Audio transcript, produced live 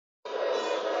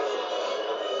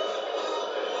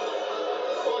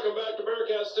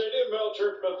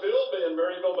Churchman Field in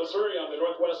Maryville, Missouri on the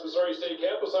Northwest Missouri State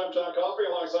campus. I'm John Coffey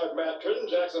alongside Matt Tritton.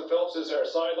 Jackson Phelps is our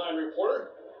sideline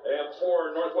reporter. And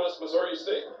for Northwest Missouri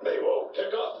State, they will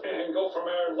kick off and go from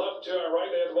our left to our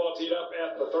right. They have the ball teed up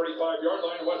at the 35-yard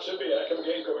line. What should be a heck of a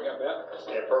game coming up, Matt?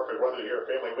 Yeah, perfect weather here,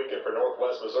 family weekend for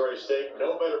Northwest Missouri State.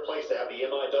 No better place to have the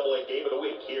MIAA game of the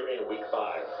week here in Week 5.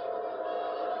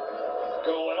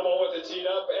 Cole Emil with it teed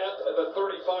up at the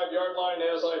 35-yard line,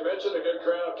 as I mentioned. A good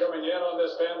crowd coming in on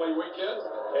this family weekend.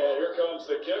 And here comes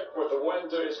the kick with the wind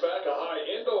to his back, a high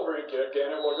end-over kick, and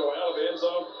it will go out of the end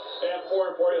zone. And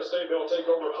for Emporia State, they'll take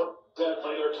over for 10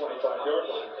 from their 25-yard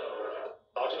line.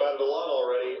 Talked about it a lot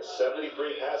already. 73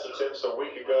 pass attempts a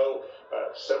week ago,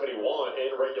 71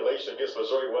 in regulation against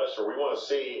Missouri Western. We want to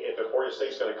see if Emporia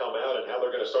State's going to come out and how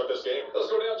they're going to start this game. Let's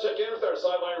go down and check in with our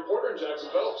sideline reporter, Jackson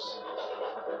Phelps.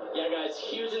 Yeah, guys,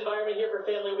 huge environment here for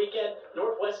Family Weekend.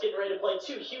 Northwest getting ready to play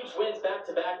 2 huge wins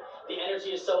back-to-back. The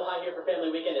energy is so high here for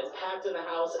Family Weekend. It's packed in the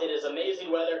house. It is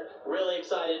amazing weather. Really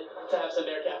excited to have some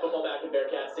Bearcat football back in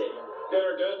Bearcat Stadium.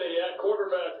 Gunnar Gundy at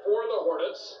quarterback for the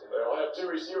Hornets. They'll have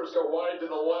 2 receivers go wide to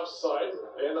the left side.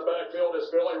 In the backfield is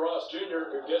Billy Ross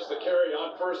Jr., who gets the carry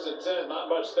on 1st and 10.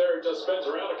 Not much there. He just spins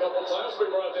around a couple times.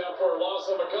 We brought down for a loss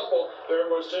of a couple.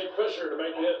 There was Jake Fisher to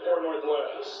make the hit for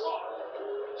Northwest.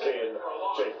 Seeing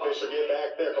Jake Fisher get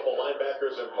back there, a couple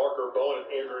linebackers, and Parker Bowen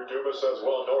and Andrew Dumas as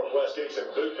well. Northwest getting some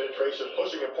good penetration,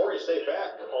 pushing Emporia State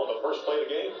back on the first play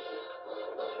of the game.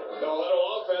 No little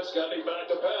offense. Gundy back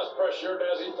to pass, pressured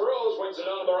as he throws, wings it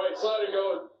on the right side and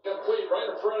goes complete right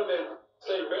in front of the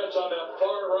state bench on that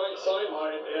far right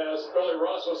sideline as Billy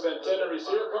Ross was the intended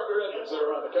receiver. Carter Edmonds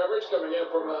there on the coverage, coming in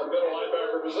from the middle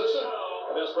linebacker position.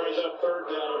 And this brings up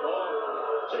 3rd down and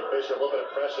 1. Jake Fisher, a little bit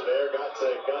of pressure there, got to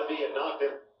Gundy and knocked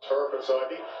him turf, and so I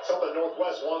think something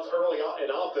Northwest wants early on and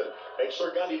often. Make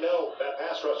sure Gundy know that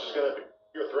pass rush is going to be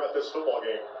here throughout this football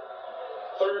game.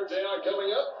 3rd down coming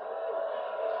up.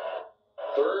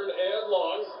 3rd and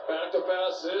long. Back to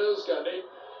pass is Gundy.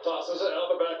 Tosses it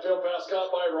out of the backfield. Pass caught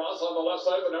by Ross on the left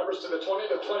side. The numbers to the 20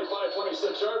 to 25,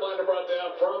 26-yard line are brought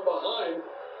down from behind.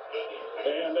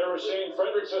 And there was Shane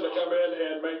Fredrickson to come in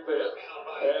and make the hit.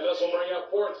 And this will bring up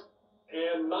 4th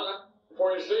and 9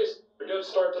 for his State. A good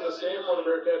start to this game for the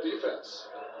Bearcat defense.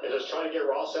 And just trying to get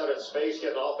Ross out in space,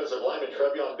 getting offensive lineman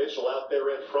Trevion Mitchell out there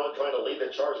in front, trying to lead the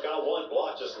charge. Got one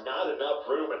block, just not enough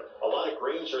room, and a lot of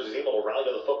green shirts is able to rally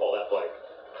to the football that play.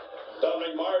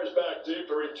 Dominic Myers back deep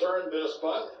to return this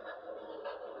punt.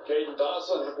 Caden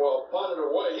Dawson will punt it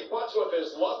away. He punts with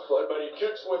his left foot, but he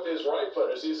kicks with his right foot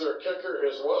as he's their kicker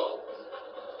as well.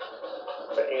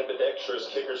 The ambidextrous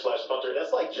kicker / punter.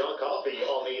 That's like John Coffey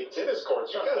on the tennis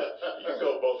courts. You can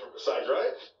go both sides,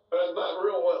 right? Not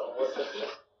real well.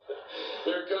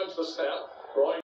 Here comes the snap. Rolling